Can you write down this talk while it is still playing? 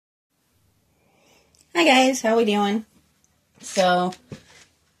Hi guys, how we doing? So,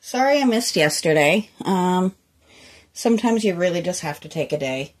 sorry I missed yesterday. Sometimes you really just have to take a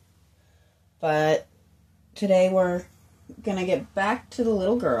day. But today we're gonna get back to the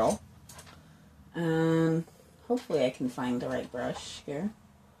little girl. And hopefully I can find the right brush here.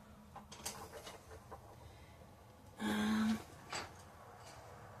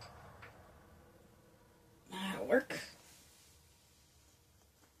 That'll work.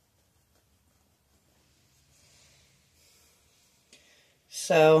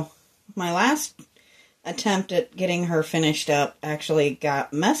 So, my last attempt at getting her finished up actually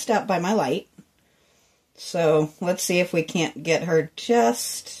got messed up by my light. So, let's see if we can't get her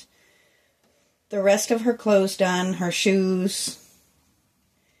just the rest of her clothes done, her shoes.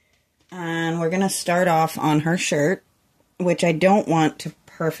 And we're going to start off on her shirt, which I don't want to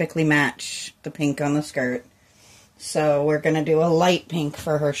perfectly match the pink on the skirt. So, we're going to do a light pink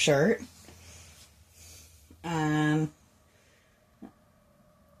for her shirt. And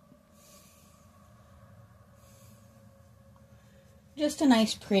just a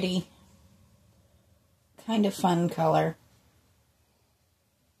nice, pretty, kind of fun color.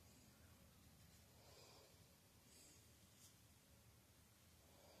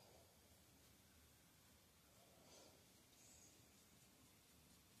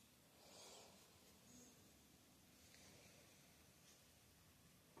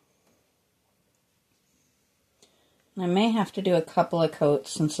 I may have to do a couple of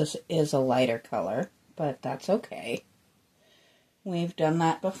coats since this is a lighter color, but that's okay. We've done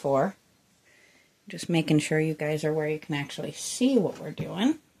that before. Just making sure you guys are where you can actually see what we're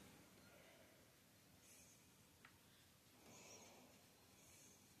doing.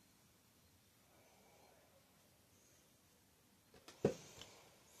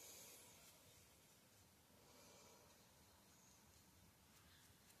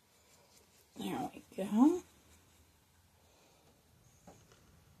 There we go.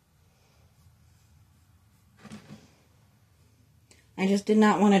 I just did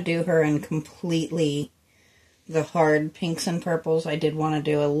not want to do her in completely the hard pinks and purples. I did want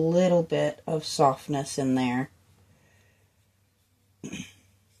to do a little bit of softness in there.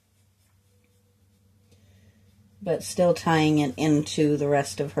 But still tying it into the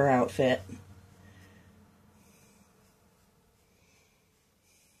rest of her outfit.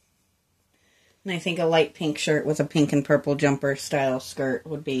 And I think a light pink shirt with a pink and purple jumper style skirt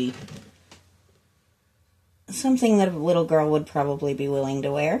would be something that a little girl would probably be willing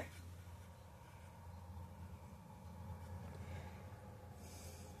to wear.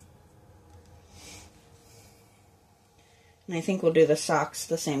 And I think we'll do the socks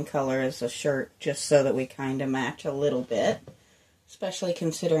the same color as the shirt, just so that we kind of match a little bit. Especially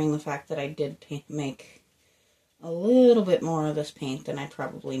considering the fact that I did make a little bit more of this paint than I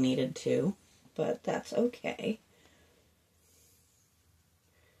probably needed to. But that's okay.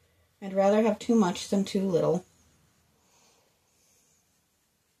 I'd rather have too much than too little.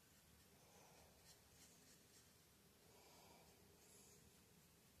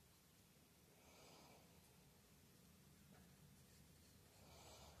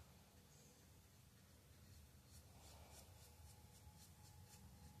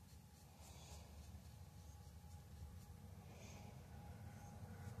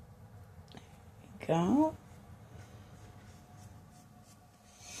 Go.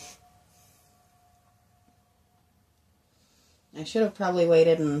 I should have probably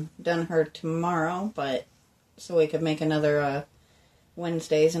waited and done her tomorrow, but so we could make another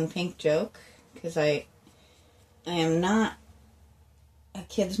Wednesdays in Pink joke, because I am not a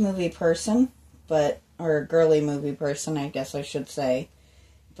kids movie person, or a girly movie person, I guess I should say,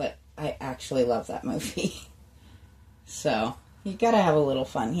 but I actually love that movie. So, you gotta have a little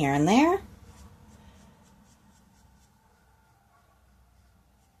fun here and there.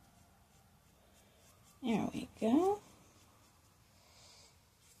 There we go.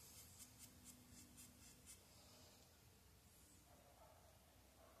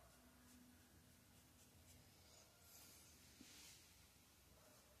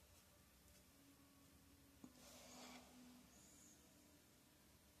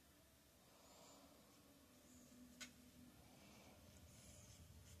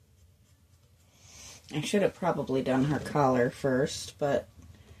 I should have probably done her collar first, but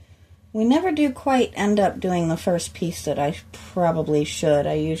we never do quite end up doing the first piece that I probably should.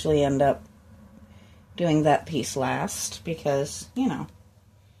 I usually end up doing that piece last because, you know,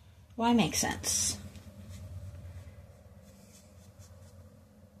 why make sense?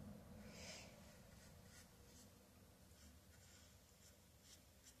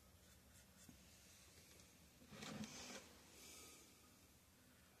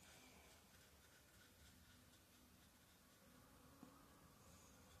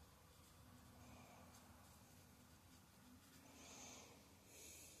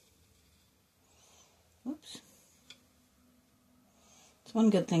 It's one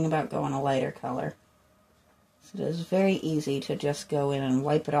good thing about going a lighter color. It is very easy to just go in and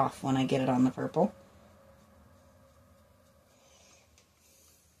wipe it off when I get it on the purple.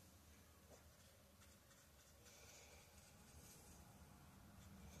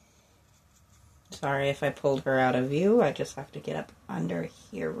 Sorry if I pulled her out of view. I just have to get up under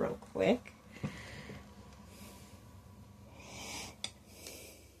here real quick.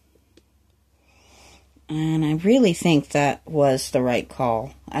 And I really think that was the right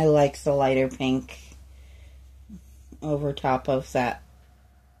call. I like the lighter pink over top of that,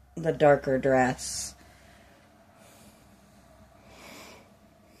 the darker dress.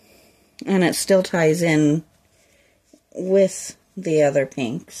 And it still ties in with the other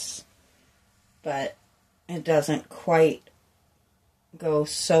pinks, but it doesn't quite go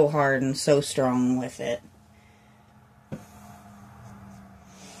so hard and so strong with it.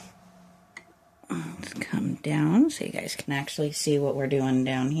 Let's come down so you guys can actually see what we're doing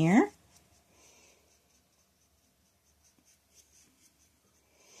down here.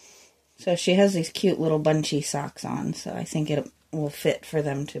 So she has these cute little bunchy socks on, so I think it will fit for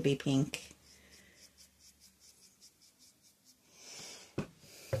them to be pink.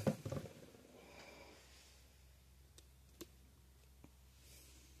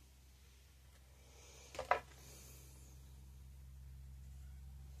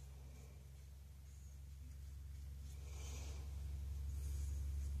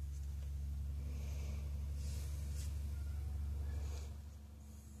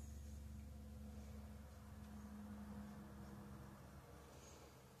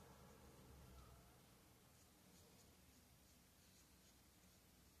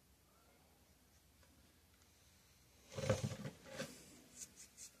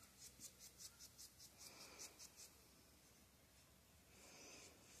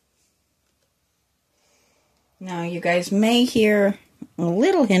 Now you guys may hear a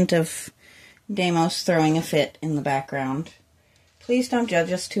little hint of Deimos throwing a fit in the background. Please don't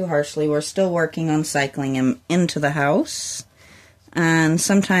judge us too harshly. We're still working on cycling him into the house. And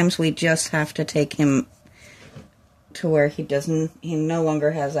sometimes we just have to take him to where he no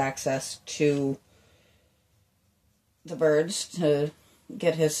longer has access to the birds to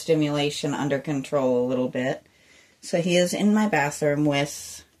get his stimulation under control a little bit. So he is in my bathroom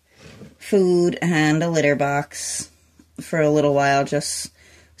with food and a litter box for a little while, just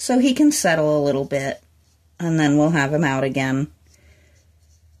so he can settle a little bit, and then we'll have him out again.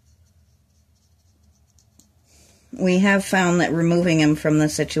 We have found that removing him from the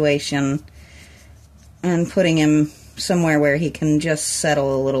situation and putting him somewhere where he can just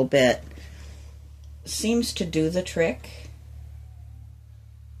settle a little bit seems to do the trick,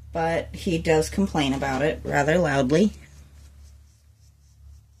 but he does complain about it rather loudly.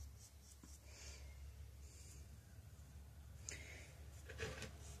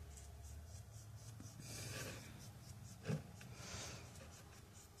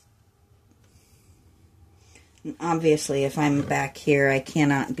 Obviously, if I'm back here, I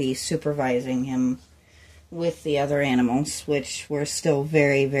cannot be supervising him with the other animals, which we're still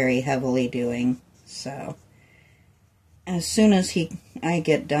very, very heavily doing. So, as soon as I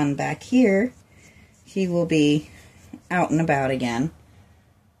get done back here, he will be out and about again,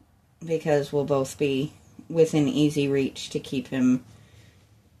 because we'll both be within easy reach to keep him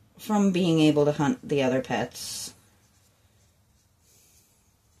from being able to hunt the other pets.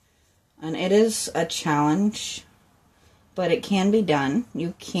 And it is a challenge, but it can be done.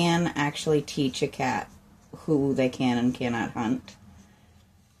 You can actually teach a cat who they can and cannot hunt.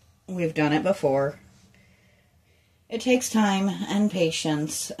 We've done it before. It takes time and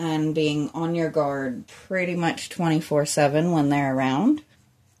patience and being on your guard pretty much 24/7 when they're around.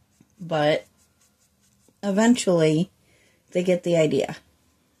 But eventually, they get the idea.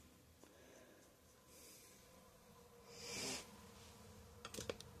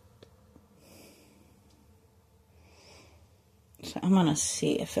 So I'm going to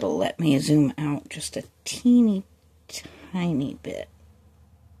see if it'll let me zoom out just a teeny tiny bit.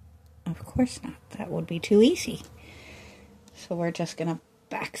 Of course not. That would be too easy. So we're just going to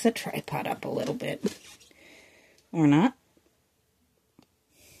back the tripod up a little bit. Or not.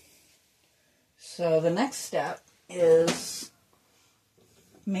 So the next step is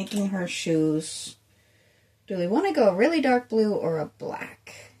making her shoes. Do we want to go a really dark blue or a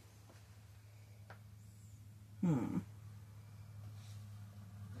black?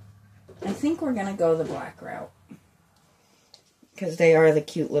 I think we're going to go the black route, because they are the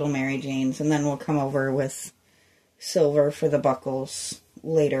cute little Mary Janes, and then we'll come over with silver for the buckles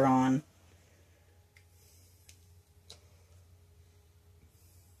later on.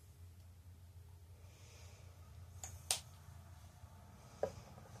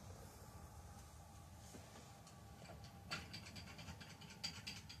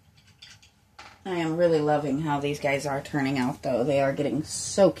 I am really loving how these guys are turning out, though. They are getting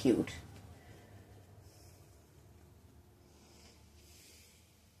so cute.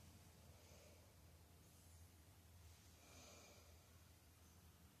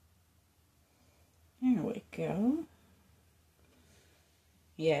 There we go.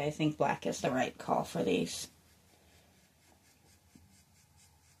 Yeah, I think black is the right call for these.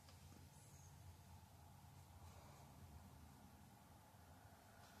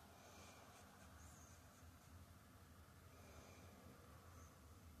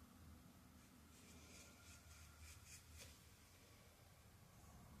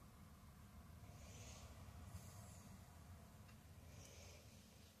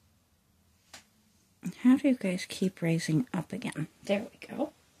 How do you guys keep raising up again? There we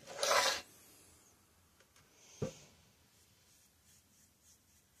go.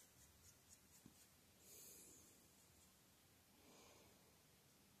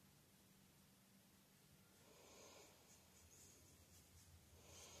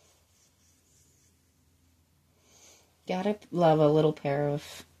 Gotta love a little pair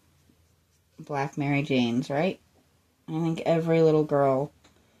of black Mary Janes, right? I think every little girl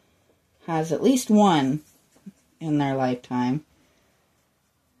has at least one in their lifetime.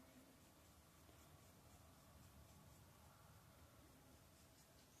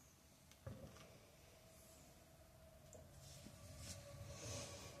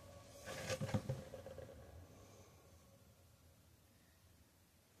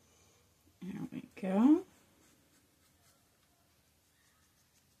 There we go.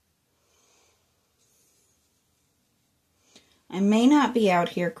 I may not be out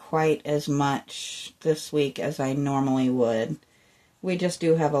here quite as much this week as I normally would. We just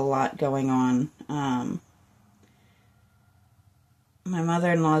do have a lot going on. My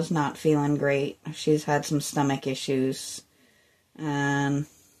mother-in-law's not feeling great. She's had some stomach issues. And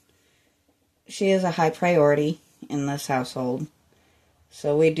she is a high priority in this household.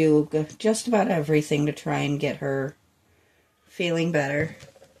 So we do just about everything to try and get her feeling better.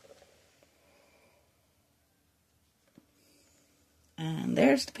 And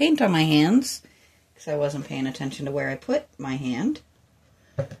there's the paint on my hands, because I wasn't paying attention to where I put my hand.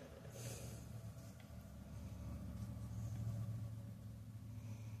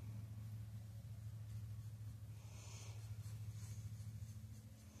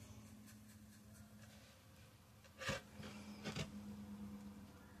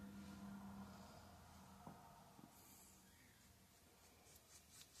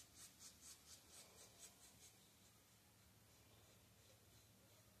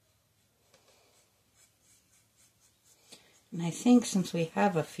 And I think since we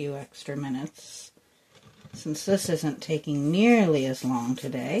have a few extra minutes, since this isn't taking nearly as long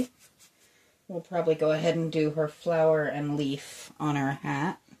today, we'll probably go ahead and do her flower and leaf on her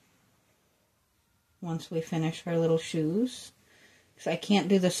hat once we finish her little shoes. Because I can't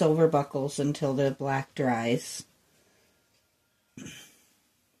do the silver buckles until the black dries.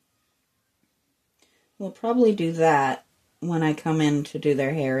 We'll probably do that when I come in to do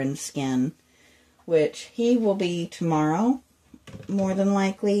their hair and skin, which he will be tomorrow, more than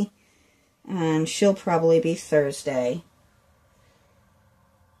likely, and she'll probably be Thursday.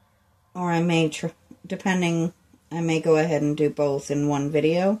 Or I may, depending, I may go ahead and do both in one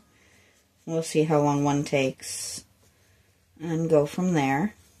video. We'll see how long one takes and go from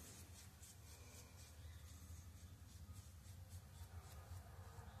there.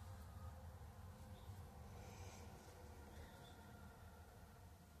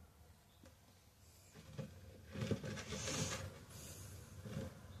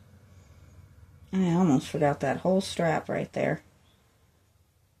 I almost forgot that whole strap right there.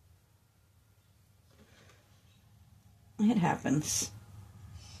 It happens.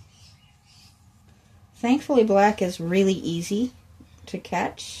 Thankfully, black is really easy to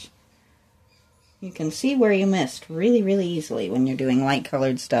catch. You can see where you missed really, really easily when you're doing light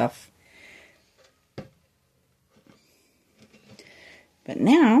colored stuff. But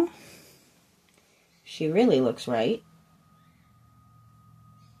now, she really looks right.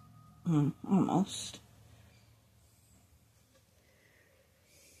 Almost.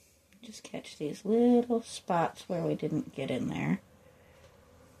 Just catch these little spots where we didn't get in there.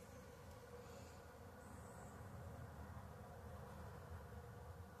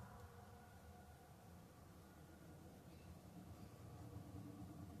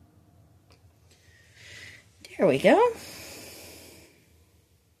 There we go.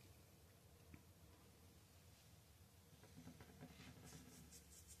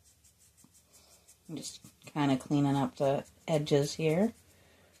 I'm just kind of cleaning up the edges here.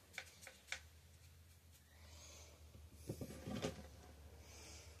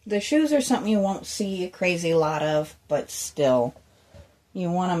 the shoes are something you won't see a crazy lot of, but still, you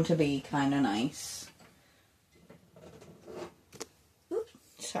want them to be kind of nice. Oops,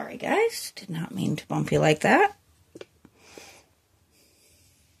 sorry guys, did not mean to bump you like that.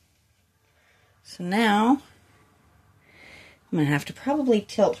 So now, I'm going to have to probably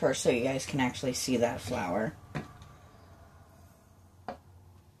tilt her so you guys can actually see that flower.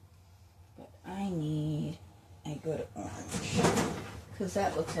 But I need a good orange, because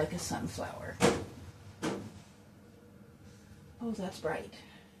that looks like a sunflower. Oh, that's bright.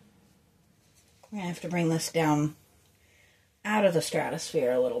 We're going to have to bring this down out of the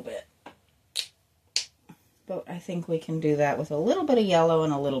stratosphere a little bit. But I think we can do that with a little bit of yellow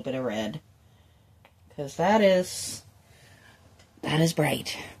and a little bit of red. Because that is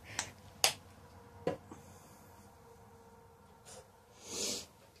bright.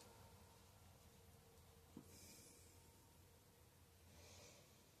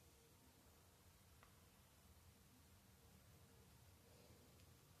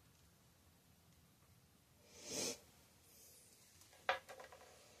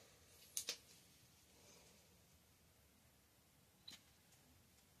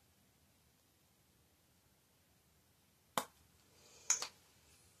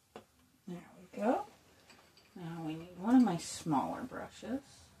 There we go. Now we need one of my smaller brushes.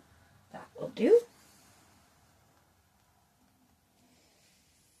 That will do.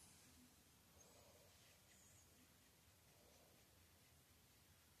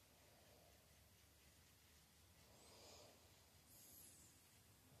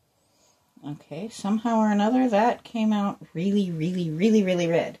 Okay, somehow or another that came out really, really, really, really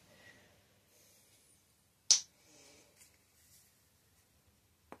red.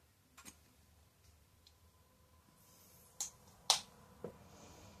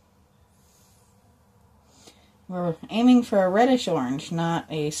 We're aiming for a reddish orange, not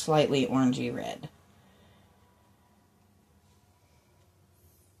a slightly orangey red.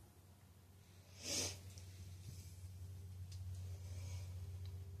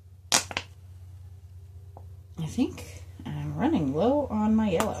 I think I'm running low on my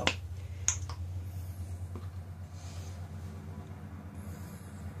yellow.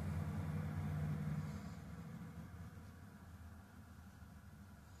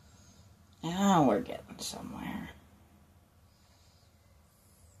 Now we're getting somewhere.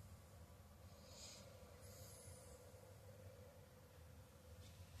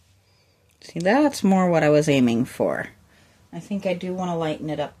 See, that's more what I was aiming for. I think I do want to lighten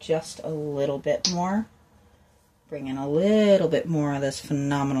it up just a little bit more. Bring in a little bit more of this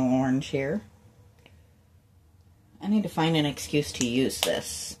phenomenal orange here. I need to find an excuse to use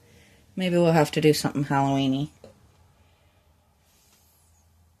this. Maybe we'll have to do something Halloween-y.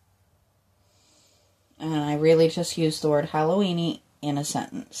 And I really just used the word Halloween-y in a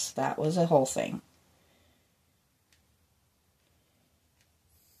sentence. That was a whole thing.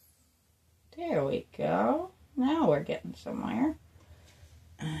 There we go. Now we're getting somewhere.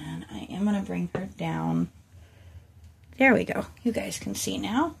 And I am going to bring her down. There we go. You guys can see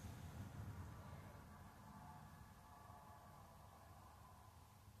now.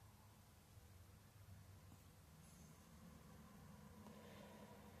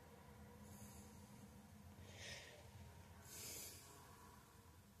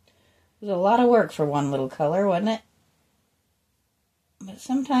 It was a lot of work for one little color, wasn't it? But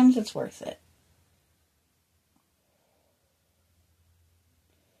sometimes it's worth it.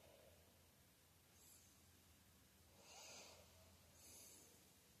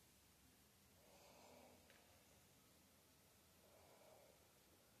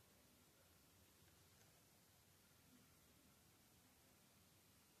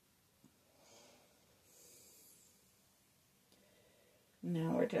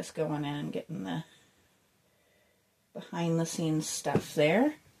 Now we're just going in and getting the behind the scenes stuff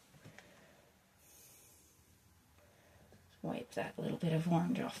there. Wipe that little bit of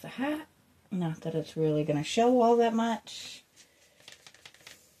orange off the hat. Not that it's really going to show all that much.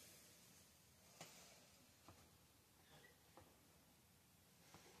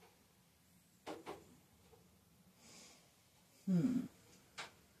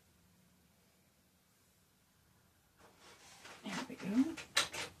 There we go.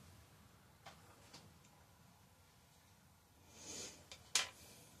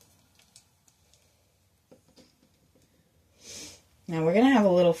 Now we're going to have a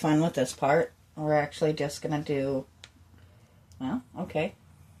little fun with this part. We're actually just going to do, well, okay.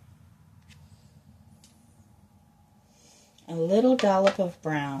 A little dollop of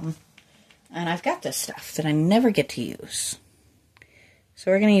brown. And I've got this stuff that I never get to use.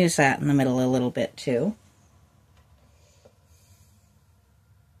 So we're going to use that in the middle a little bit too.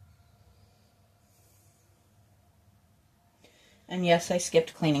 And yes, I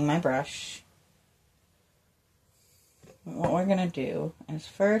skipped cleaning my brush. What we're going to do is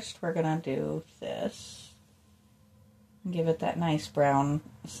first we're going to do this. Give it that nice brown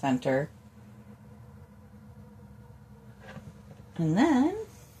center. And then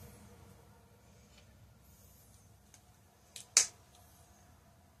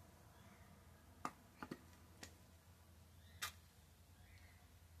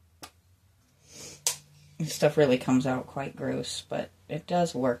this stuff really comes out quite gross, but it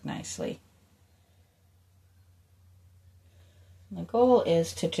does work nicely. The goal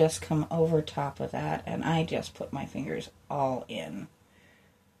is to just come over top of that, and I just put my fingers all in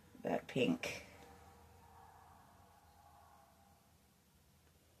that pink.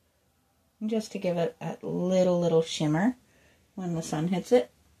 Just to give it that little shimmer when the sun hits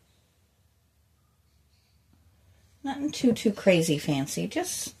it. Nothing too crazy fancy,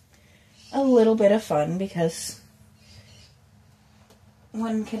 just a little bit of fun, because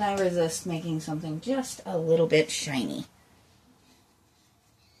when can I resist making something just a little bit shiny?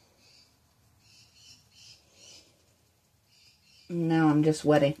 Now I'm just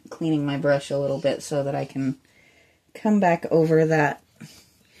cleaning my brush a little bit so that I can come back over that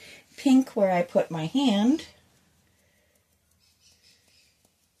pink where I put my hand.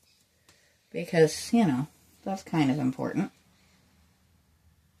 Because, you know, that's kind of important.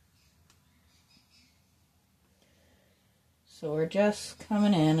 So we're just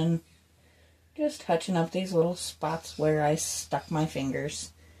coming in and just touching up these little spots where I stuck my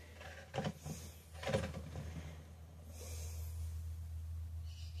fingers.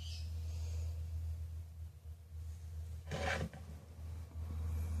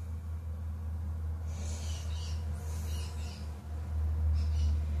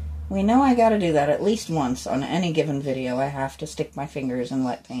 We know I gotta do that at least once on any given video. I have to stick my fingers in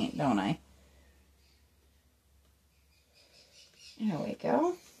wet paint, don't I? There we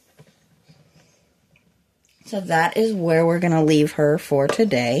go. So that is where we're gonna leave her for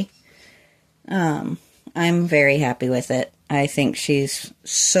today. I'm very happy with it. I think she's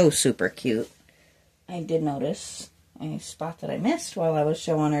so super cute. I did notice a spot that I missed while I was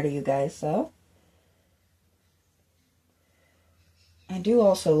showing her to you guys, though. I do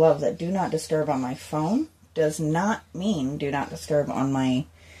also love that Do Not Disturb on my phone does not mean Do Not Disturb on my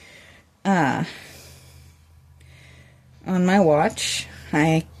watch.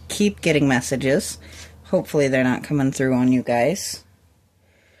 I keep getting messages. Hopefully they're not coming through on you guys.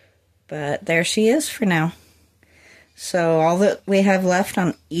 But there she is for now. So all that we have left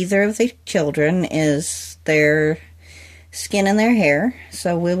on either of the children is their skin and their hair.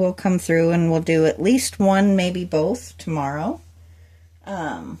 So we will come through and we'll do at least one, maybe both, tomorrow.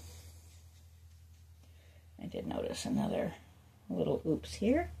 I did notice another little oops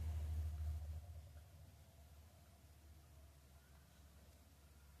here.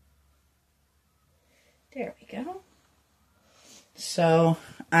 There we go. So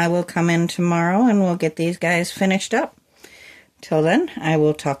I will come in tomorrow and we'll get these guys finished up. Till then, I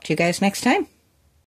will talk to you guys next time.